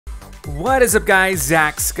What is up, guys?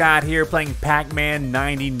 ZackScott here playing Pac-Man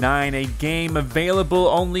 99, a game available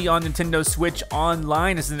only on Nintendo Switch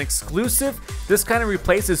Online as an exclusive. This kind of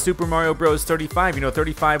replaces Super Mario Bros. 35. You know,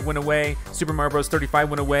 35 went away, Super Mario Bros. 35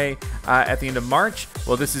 went away at the end of March.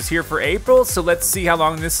 Well, this is here for April, so let's see how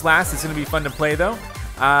long this lasts. It's going to be fun to play, though.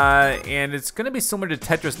 And it's going to be similar to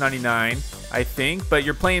Tetris 99, I think, but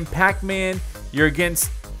you're playing Pac-Man. You're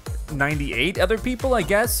against 98 other people, I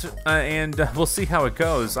guess, and we'll see how it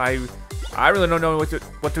goes. I really don't know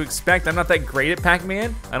what to expect. I'm not that great at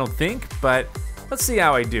Pac-Man, I don't think, but let's see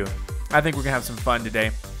how I do. I think we're gonna have some fun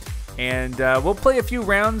today, and we'll play a few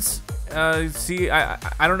rounds. See, I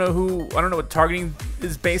don't know what targeting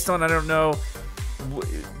is based on. I don't know.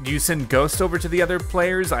 Do you send ghosts over to the other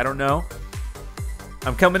players? I don't know.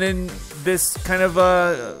 I'm coming in this kind of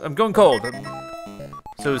I'm going cold.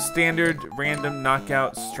 So standard, random,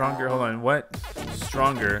 knockout, stronger. Hold on, what?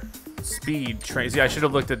 Stronger, speed, train. See, I should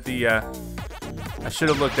have looked at the. I should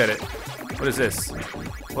have looked at it. What is this?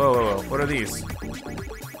 Whoa, whoa, whoa! What are these?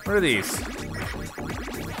 What are these?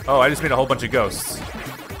 Oh, I just made a whole bunch of ghosts.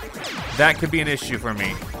 That could be an issue for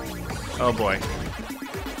me. Oh boy.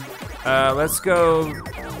 Let's go.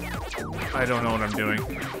 I don't know what I'm doing.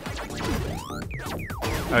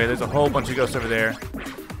 Okay, there's a whole bunch of ghosts over there,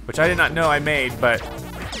 which I did not know I made, but.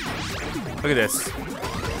 Look at this.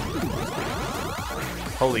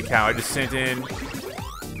 Holy cow, I just sent in.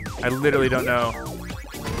 I literally don't know.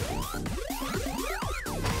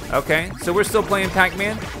 Okay, so we're still playing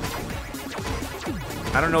Pac-Man.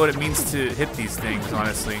 I don't know what it means to hit these things,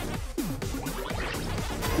 honestly.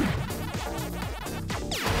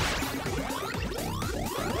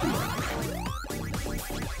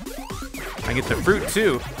 I get the fruit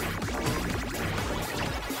too.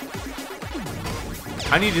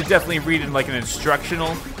 I need to definitely read in like an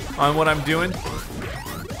instructional on what I'm doing.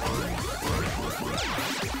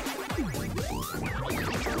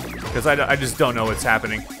 Because I just don't know what's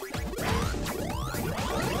happening.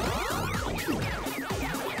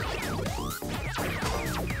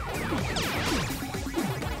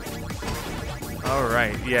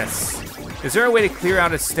 Alright, yes. Is there a way to clear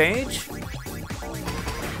out a stage?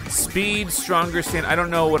 Speed, stronger, stand. I don't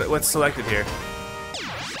know what's selected here.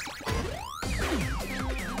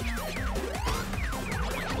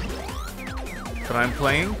 But I'm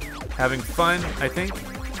playing, having fun, I think.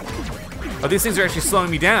 Oh, these things are actually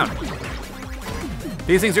slowing me down.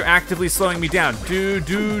 These things are actively slowing me down. Dude.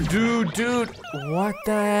 What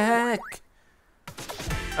the heck?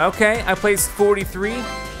 Okay, I placed 43.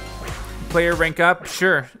 Player rank up,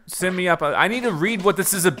 sure. Send me up. I need to read what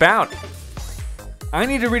this is about. I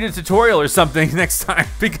need to read a tutorial or something next time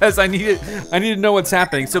because I need to know what's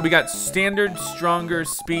happening. So we got standard, stronger,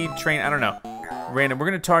 speed, train. I don't know. Random. We're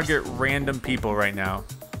gonna target random people right now.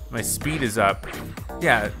 My speed is up.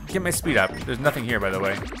 Yeah, get my speed up. There's nothing here, by the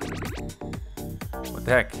way. What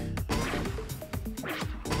the heck?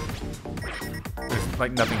 There's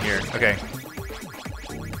like nothing here. Okay.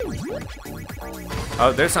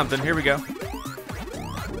 Oh, there's something. Here we go.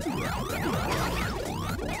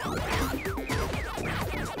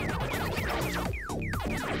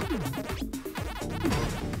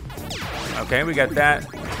 Okay, we got that.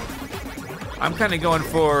 I'm kind of going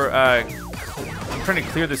for, I'm trying to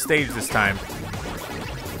clear the stage this time.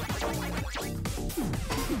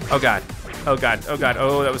 Oh god. Oh god. Oh god.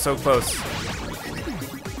 Oh, that was so close.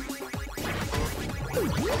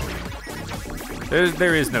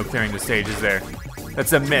 There is no clearing the stage, is there?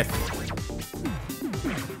 That's a myth.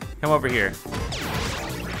 Come over here.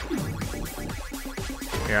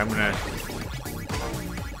 Here, I'm gonna...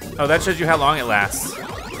 Oh, that shows you how long it lasts.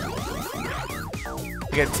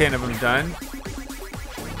 We got 10 of them done.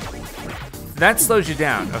 That slows you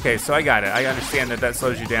down. Okay, so I got it. I understand that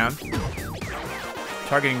slows you down.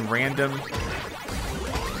 Targeting random.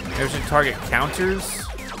 There's your target counters.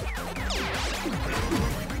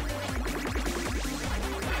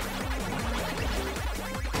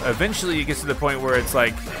 Eventually it gets to the point where it's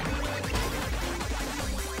like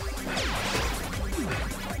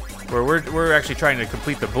where we're actually trying to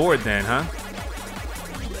complete the board then, huh?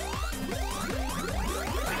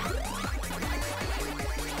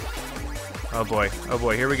 Oh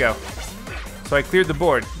boy, here we go. So I cleared the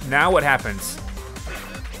board. Now what happens?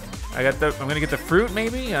 I'm gonna get the fruit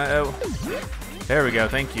maybe? There we go,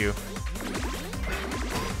 thank you.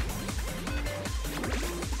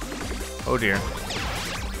 Oh dear.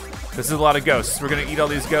 This is a lot of ghosts. We're gonna eat all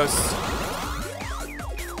these ghosts.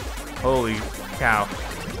 Holy cow.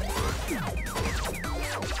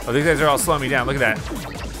 Oh, these guys are all slowing me down, look at that.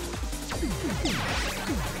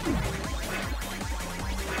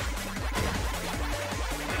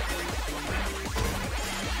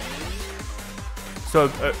 So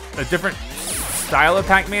a different style of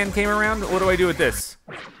Pac-Man came around? What do I do with this?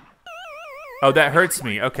 Oh, that hurts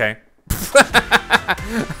me. Okay.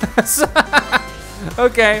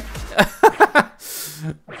 Okay.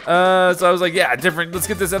 So I was like, yeah, different. Let's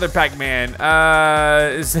get this other Pac-Man.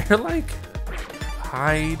 Is there like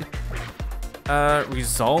hide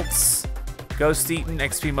results? Ghost eaten,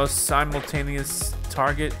 XP most simultaneous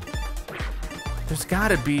target. There's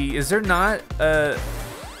gotta be. Is there not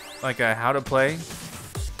like a how to play?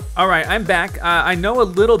 All right, I'm back. I know a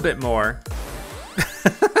little bit more.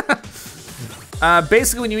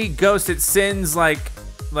 Basically, when you eat ghost, it sends like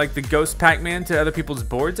the ghost Pac-Man to other people's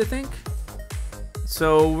boards, I think.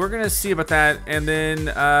 So we're gonna see about that, and then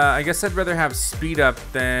I guess I'd rather have speed up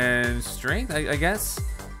than strength. I guess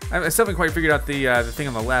I still haven't quite figured out the thing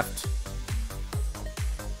on the left.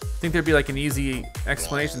 I think there'd be like an easy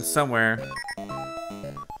explanation somewhere.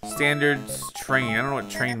 Standards train. I don't know what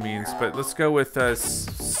train means, but let's go with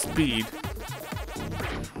speed.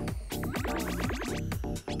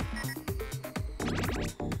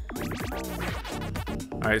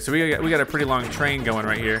 All right, so we got a pretty long train going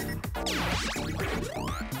right here.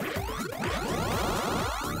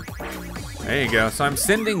 There you go. So I'm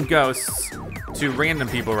sending ghosts to random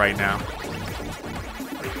people right now.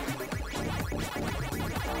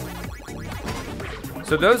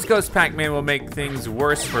 So those ghost Pac-Man will make things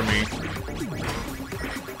worse for me.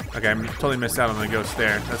 Okay, I totally missed out on the ghost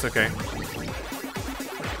there. That's okay.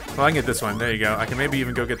 Well, I can get this one. There you go. I can maybe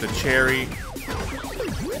even go get the cherry.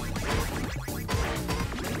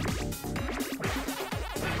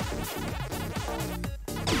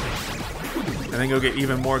 And then go get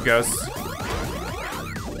even more ghosts.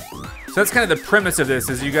 So that's kind of the premise of this,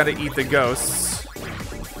 is you gotta eat the ghosts.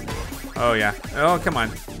 Oh yeah. Oh, come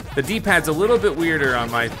on. The D-pad's a little bit weirder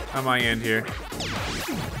on my end here.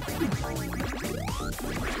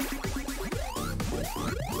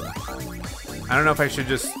 I don't know if I should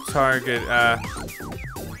just target, I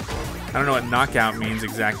don't know what knockout means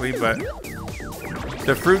exactly, but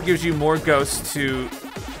the fruit gives you more ghosts to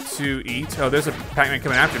eat. Oh, there's a Pac-Man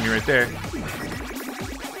coming after me right there.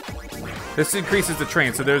 This increases the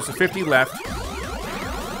train, so there's 50 left.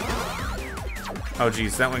 Oh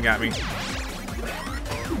geez, that one got me.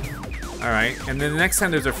 All right, and then the next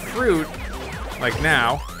time there's a fruit, like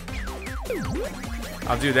now,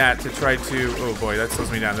 I'll do that to try to, oh boy, that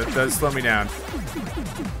slows me down. That does slow me down.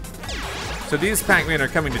 So these Pac-Man are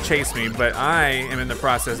coming to chase me, but I am in the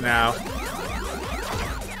process now.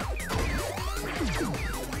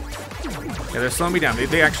 Yeah, they're slowing me down.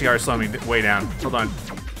 They actually are slowing me way down. Hold on.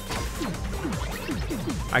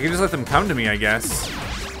 I can just let them come to me, I guess.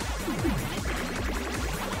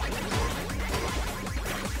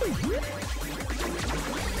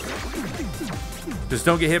 Just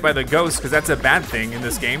don't get hit by the ghost, because that's a bad thing in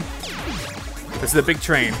this game. This is a big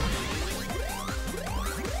train.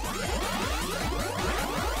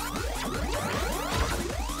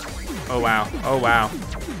 Oh wow, oh wow.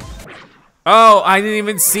 Oh, I didn't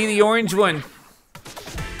even see the orange one.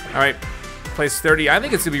 All right, place 30. I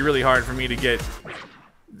think it's gonna be really hard for me to get.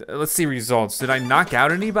 Let's see results. Did I knock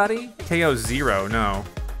out anybody? KO 0, no.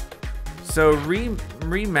 So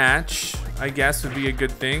rematch, I guess, would be a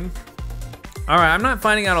good thing. All right, I'm not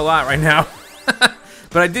finding out a lot right now.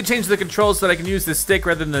 But I did change the controls so that I can use the stick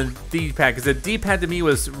rather than the D-pad, because the D-pad to me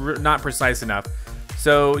was not precise enough.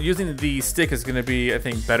 So using the stick is gonna be, I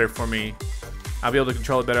think, better for me. I'll be able to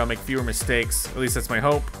control it better, I'll make fewer mistakes. At least that's my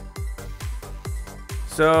hope.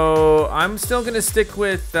 So I'm still gonna stick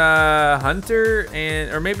with Hunter,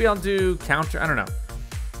 or maybe I'll do counter, I don't know.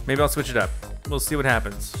 Maybe I'll switch it up. We'll see what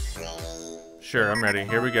happens. Sure, I'm ready,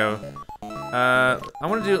 here we go.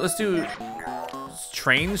 Let's do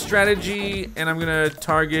train strategy, and I'm gonna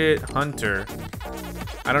target Hunter.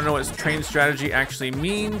 I don't know what train strategy actually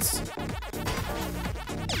means.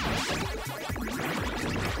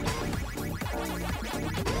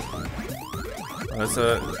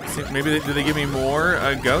 Maybe do they give me more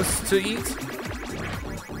ghosts to eat?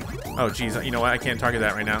 Oh geez, you know what? I can't target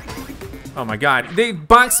that right now. Oh my god, they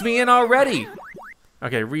boxed me in already.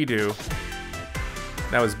 Okay, redo.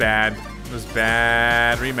 That was bad. It was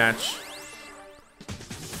bad. Rematch.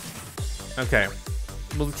 Okay,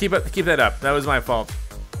 we'll keep that up. That was my fault,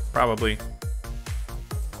 probably.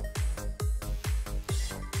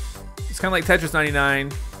 It's kind of like Tetris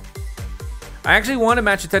 99. I actually want to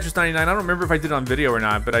match a Tetris 99. I don't remember if I did it on video or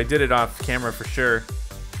not, but I did it off camera for sure.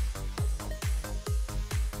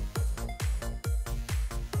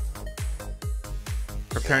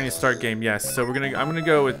 Preparing to start game, yes. So I'm gonna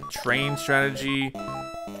go with train strategy,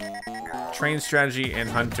 and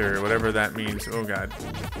Hunter, whatever that means. Oh god.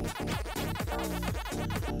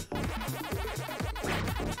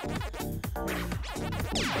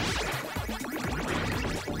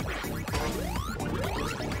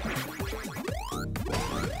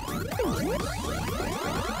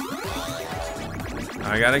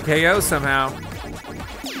 I got a KO somehow.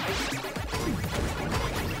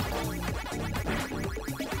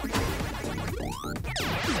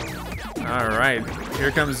 All right,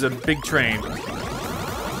 here comes a big train.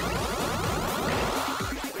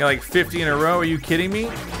 Got like 50 in a row, are you kidding me?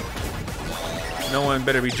 No one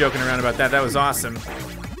better be joking around about that, that was awesome.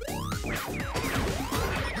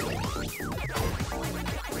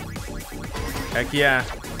 Heck yeah.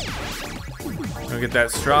 Gonna get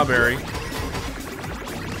that strawberry.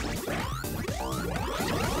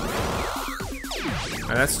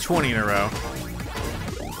 Now that's 20 in a row.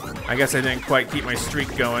 I guess I didn't quite keep my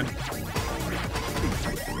streak going.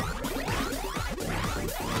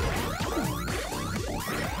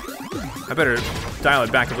 I better dial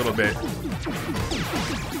it back a little bit.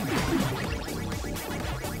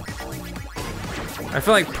 I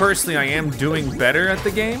feel like personally I am doing better at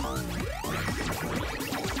the game.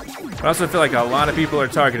 I also feel like a lot of people are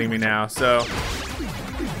targeting me now, so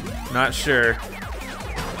not sure.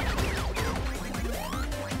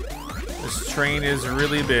 This train is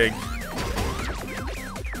really big.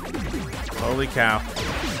 Holy cow.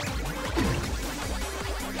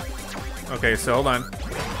 Okay, so hold on.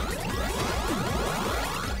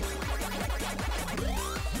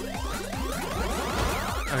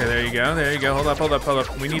 Okay, there you go, there you go. Hold up, hold up, hold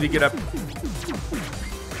up. We need to get up.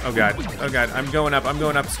 Oh god, I'm going up,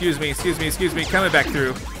 excuse me, coming back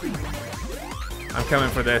through. I'm coming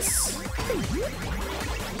for this.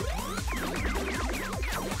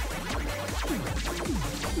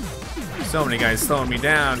 So many guys slowing me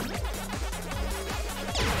down.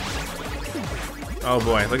 Oh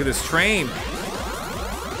boy, look at this train.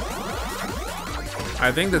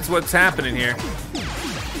 I think that's what's happening here.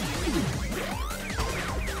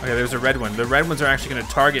 Okay, there's a red one. The red ones are actually gonna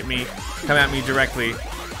target me, come at me directly.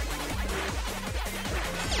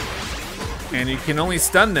 And you can only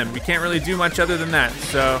stun them. You can't really do much other than that,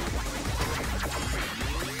 so.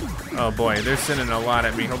 Oh boy, they're sending a lot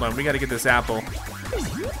at me. Hold on, we gotta get this apple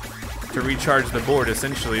to recharge the board,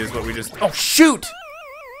 essentially, is what we just, oh shoot!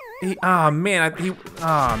 Oh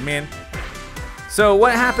man. So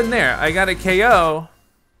what happened there? I got a KO.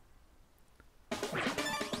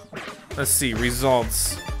 Let's see,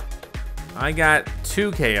 results. I got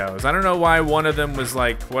 2 KOs. I don't know why one of them was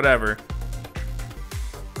like, whatever.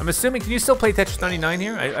 I'm assuming, can you still play Tetris 99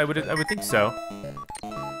 here? I would think so.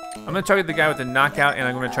 I'm gonna target the guy with the knockout and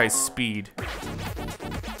I'm gonna try speed.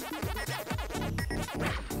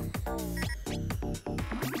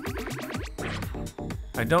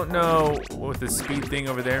 I don't know what the speed thing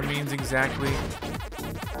over there means exactly.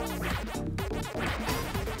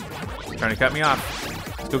 Trying to cut me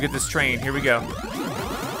off. Let's go get this train, here we go.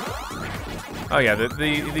 Oh yeah,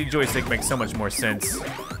 the joystick makes so much more sense.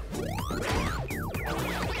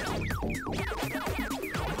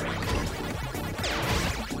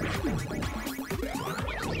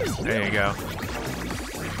 There you go.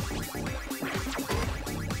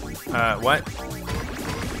 What?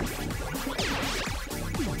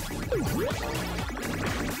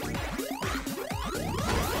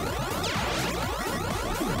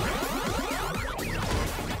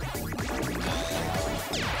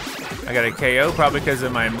 I got a KO, probably because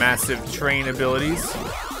of my massive train abilities.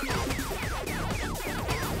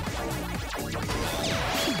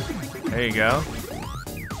 There you go.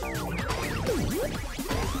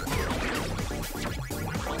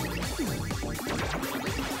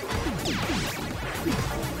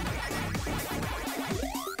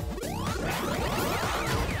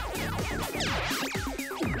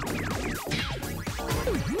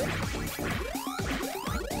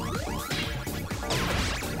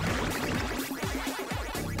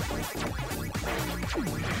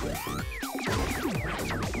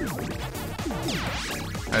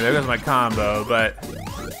 Alright, there goes my combo, but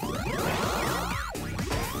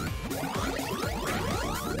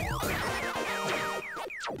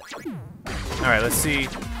alright, let's see.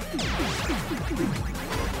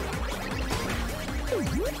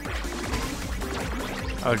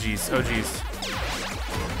 Oh geez, oh geez.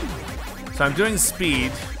 So I'm doing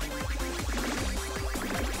speed.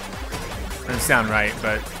 Doesn't sound right,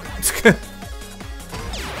 but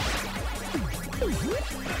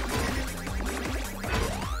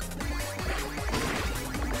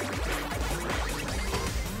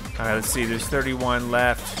alright, let's see, there's 31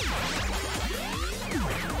 left.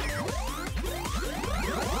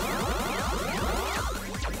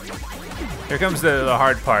 Here comes the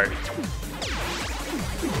hard part.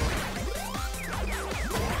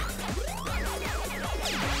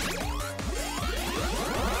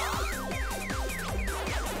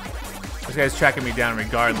 This guy's tracking me down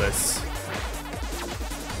regardless.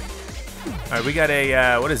 Alright, we got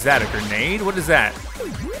a, what is that, a grenade? What is that?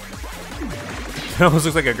 It almost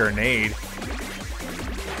looks like a grenade.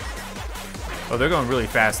 Oh, they're going really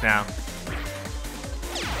fast now.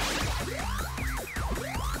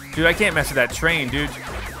 Dude, I can't mess with that train, dude.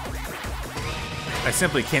 I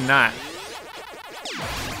simply cannot.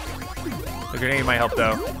 The grenade might help,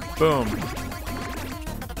 though. Boom.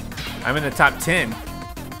 I'm in the top 10.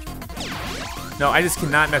 No, I just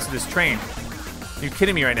cannot mess with this train. Are you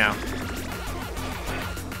kidding me right now?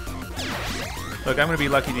 Look, I'm gonna be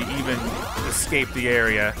lucky to even escape the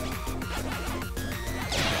area.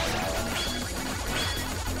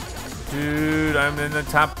 Dude, I'm in the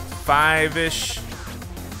top 5-ish.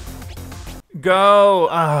 Go!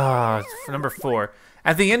 Ah, number 4.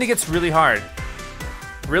 At the end, it gets really hard.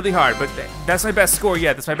 Really hard, but that's my best score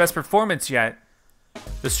yet. That's my best performance yet.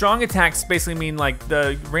 The strong attacks basically mean like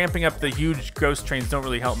the ramping up the huge ghost trains don't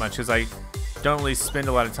really help much because I don't really spend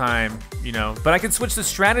a lot of time, you know. But I could switch the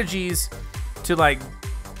strategies to like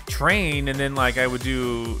train and then like I would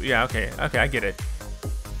do, yeah, okay, I get it.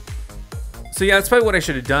 So yeah, that's probably what I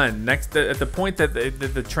should have done. Next, at the point that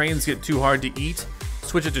the trains get too hard to eat,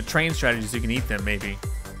 switch it to train strategies so you can eat them, maybe.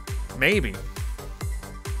 Maybe.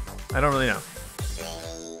 I don't really know.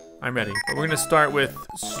 I'm ready. But we're gonna start with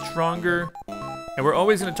stronger, and we're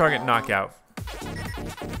always gonna target knockout.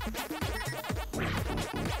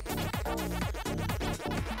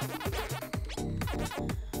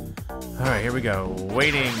 All right, here we go.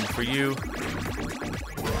 Waiting for you.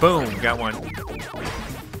 Boom, got one.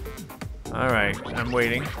 All right, I'm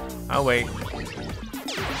waiting. I'll wait.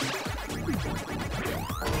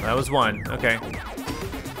 That was one, okay.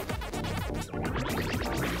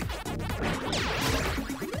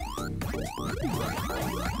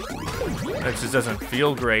 That just doesn't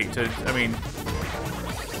feel great to, I mean,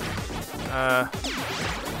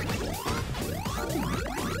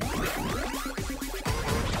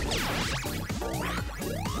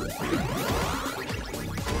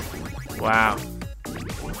 wow.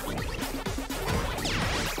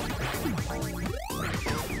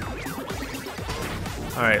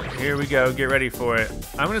 All right, here we go. Get ready for it.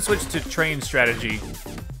 I'm gonna switch to train strategy.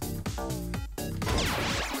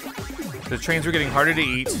 The trains were getting harder to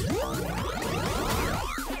eat.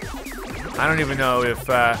 I don't even know if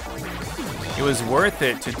it was worth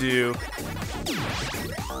it to do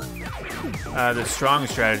the strong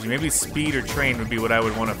strategy. Maybe speed or train would be what I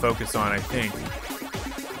would want to focus on, I think.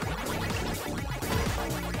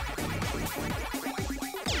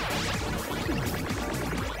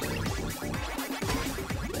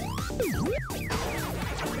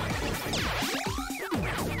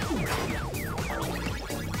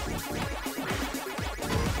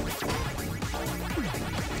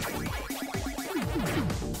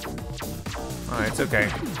 Alright, it's okay.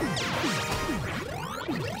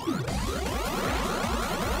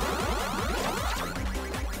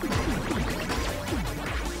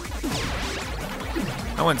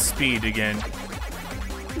 I want speed again.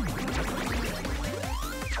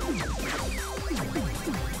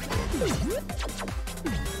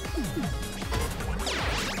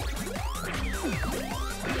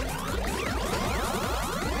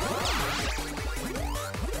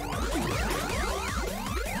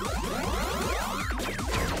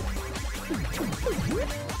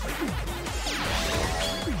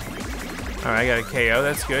 Alright, I got a KO,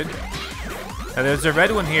 that's good. Now there's a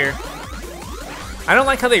red one here. I don't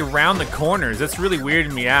like how they round the corners. That's really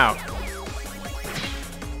weirding me out.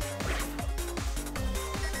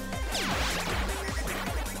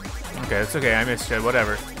 Okay, it's okay, I missed it,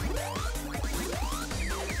 whatever.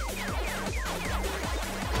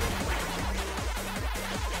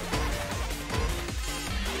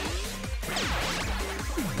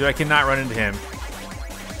 Dude, I cannot run into him.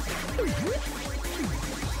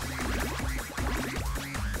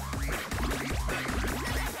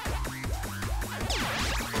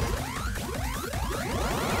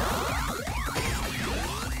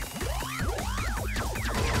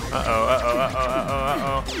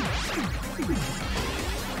 Uh-oh.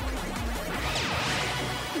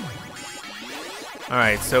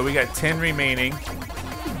 Alright, so we got 10 remaining,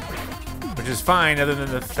 which is fine other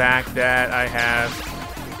than the fact that I have...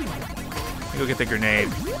 Let me go get the grenade.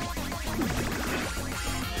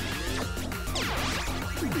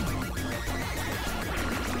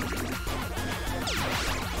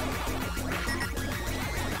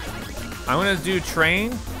 I'm gonna do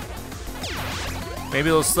train. Maybe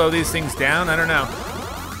it'll slow these things down, I don't know.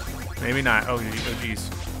 Maybe not, oh geez.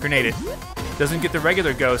 Grenade it. Doesn't get the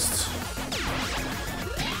regular ghosts.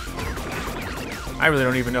 I really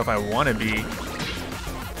don't even know if I want to be.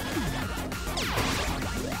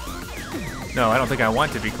 No, I don't think I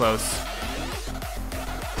want to be close.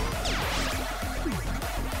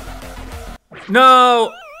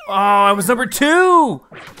 No! Oh, I was number 2!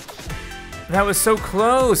 That was so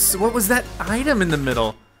close. What was that item in the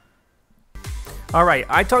middle? All right,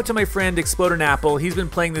 I talked to my friend Explode an Apple. He's been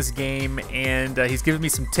playing this game and he's given me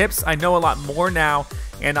some tips. I know a lot more now,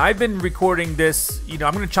 and I've been recording this. You know,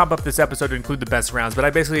 I'm gonna chop up this episode to include the best rounds, but I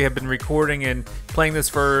basically have been recording and playing this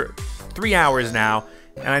for 3 hours now,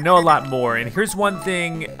 and I know a lot more. And here's one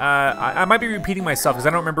thing, I might be repeating myself because I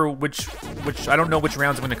don't remember I don't know which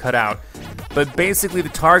rounds I'm gonna cut out. But basically the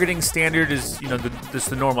targeting standard is, you know, just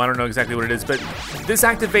the normal. I don't know exactly what it is, but this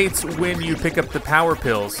activates when you pick up the power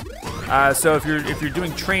pills. So if you're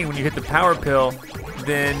doing train, when you hit the power pill,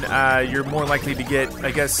 then you're more likely to get,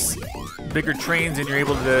 I guess, bigger trains, and you're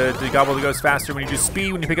able to gobble the ghost faster. When you do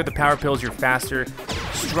speed, when you pick up the power pills, you're faster.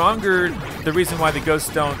 Stronger, the reason why the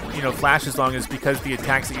ghosts don't, you know, flash as long is because the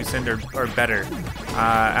attacks that you send are better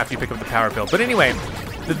after you pick up the power pill. But anyway,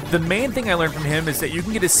 the main thing I learned from him is that you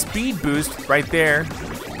can get a speed boost right there,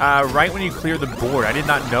 right when you clear the board. I did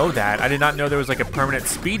not know that. I did not know there was like a permanent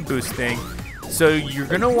speed boost thing. So you're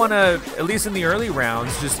gonna wanna, at least in the early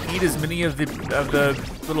rounds, just eat as many of the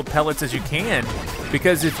little pellets as you can,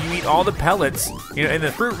 because if you eat all the pellets, you know, and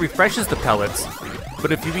the fruit refreshes the pellets,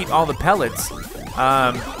 but if you eat all the pellets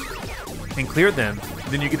and clear them,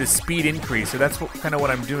 then you get a speed increase. So that's kind of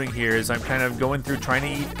what I'm doing here, is I'm kind of going through trying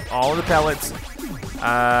to eat all of the pellets.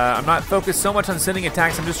 I'm not focused so much on sending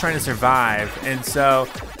attacks, I'm just trying to survive. And so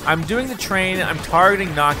I'm doing the train, I'm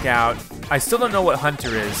targeting knockout. I still don't know what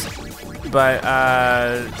hunter is, but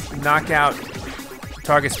knockout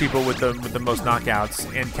targets people with the most knockouts,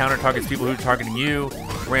 and counter targets people who are targeting you.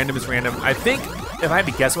 Random is random. I think if I had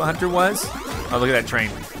to guess what hunter was, oh, look at that train.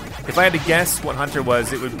 If I had to guess what hunter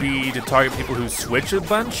was, it would be to target people who switch a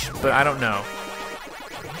bunch, but I don't know.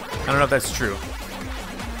 I don't know if that's true.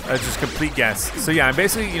 It's just a complete guess. So yeah, I'm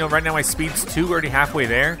basically, you know, right now my speed's 2, already halfway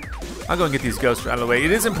there. I'll go and get these ghosts out of the way.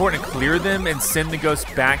 It is important to clear them and send the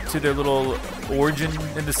ghosts back to their little origin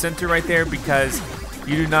in the center right there, because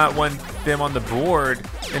you do not want them on the board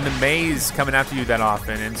in the maze coming after you that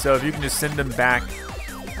often. And so if you can just send them back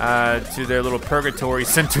to their little purgatory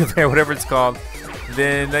center there, whatever it's called,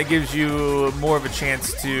 then that gives you more of a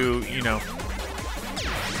chance to, you know,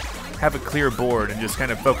 have a clear board and just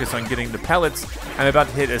kind of focus on getting the pellets. I'm about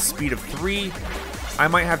to hit a speed of 3. I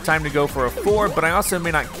might have time to go for a 4, but I also may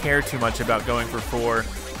not care too much about going for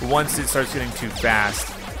 4 once it starts getting too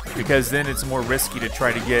fast, because then it's more risky to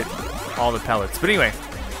try to get all the pellets. But anyway,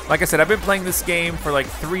 like I said, I've been playing this game for like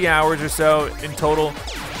 3 hours or so in total.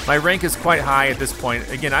 My rank is quite high at this point.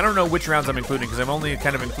 Again, I don't know which rounds I'm including, because I'm only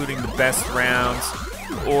kind of including the best rounds,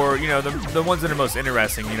 or, you know, the ones that are most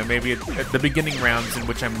interesting. You know, maybe at the beginning rounds in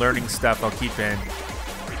which I'm learning stuff, I'll keep in.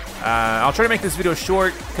 I'll try to make this video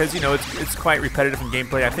short, because, you know, it's quite repetitive in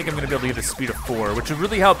gameplay. I think I'm going to be able to get a speed of 4, which would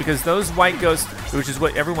really help, because those white ghosts, which is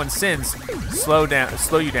what everyone sends, slow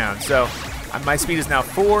you down. So my speed is now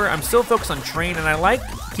 4. I'm still focused on train, and I like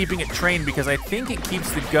keeping it trained because I think it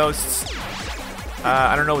keeps the ghosts,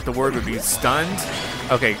 I don't know what the word would be, stunned.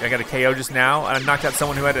 Okay, I got a KO just now. I knocked out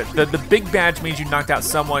someone who had the big badge means you knocked out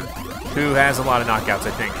someone who has a lot of knockouts,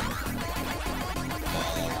 I think.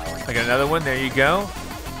 I got another one, there you go.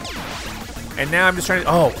 And now I'm just trying to,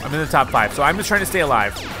 oh, I'm in the top 5, so I'm just trying to stay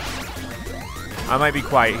alive. I might be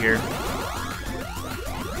quiet here.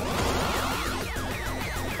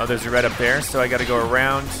 Oh, there's a red up there, so I gotta go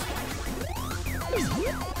around.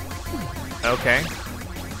 Okay.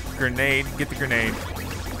 Grenade, get the grenade.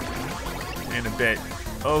 In a bit.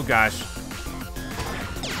 Oh gosh.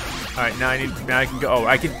 Alright, now I can go. Oh,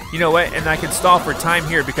 I can, you know what? And I can stall for time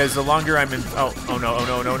here, because the longer I'm in, oh no, oh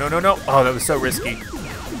no, no, no, no, no. Oh, that was so risky.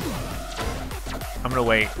 I'm gonna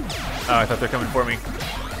wait. Oh, I thought they're coming for me.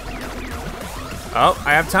 Oh,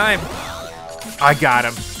 I have time. I got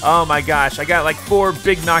him. Oh my gosh, I got like 4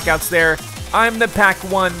 big knockouts there. I'm the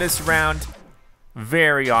Pac-1 this round.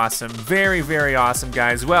 Very awesome. Very, very awesome,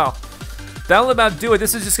 guys. Well, that'll about do it.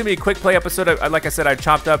 This is just gonna be a quick play episode. Like I said, I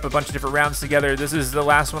chopped up a bunch of different rounds together. This is the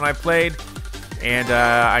last one I played, and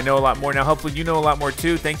I know a lot more now. Hopefully you know a lot more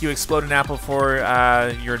too. Thank you, Explode an Apple, for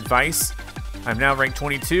your advice. I'm now ranked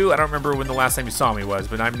 22. I don't remember when the last time you saw me was,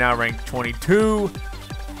 but I'm now ranked 22.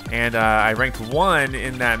 And I ranked 1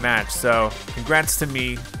 in that match, so congrats to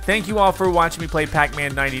me. Thank you all for watching me play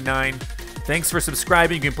Pac-Man 99. Thanks for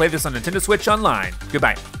subscribing. You can play this on Nintendo Switch Online.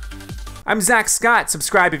 Goodbye. I'm ZackScott.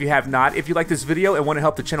 Subscribe if you have not. If you like this video and want to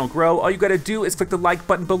help the channel grow, all you gotta do is click the like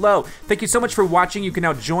button below. Thank you so much for watching. You can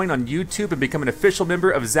now join on YouTube and become an official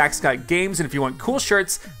member of ZackScottGames. And if you want cool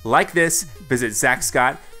shirts like this, visit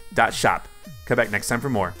ZackScott.shop. Come back next time for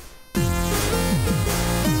more.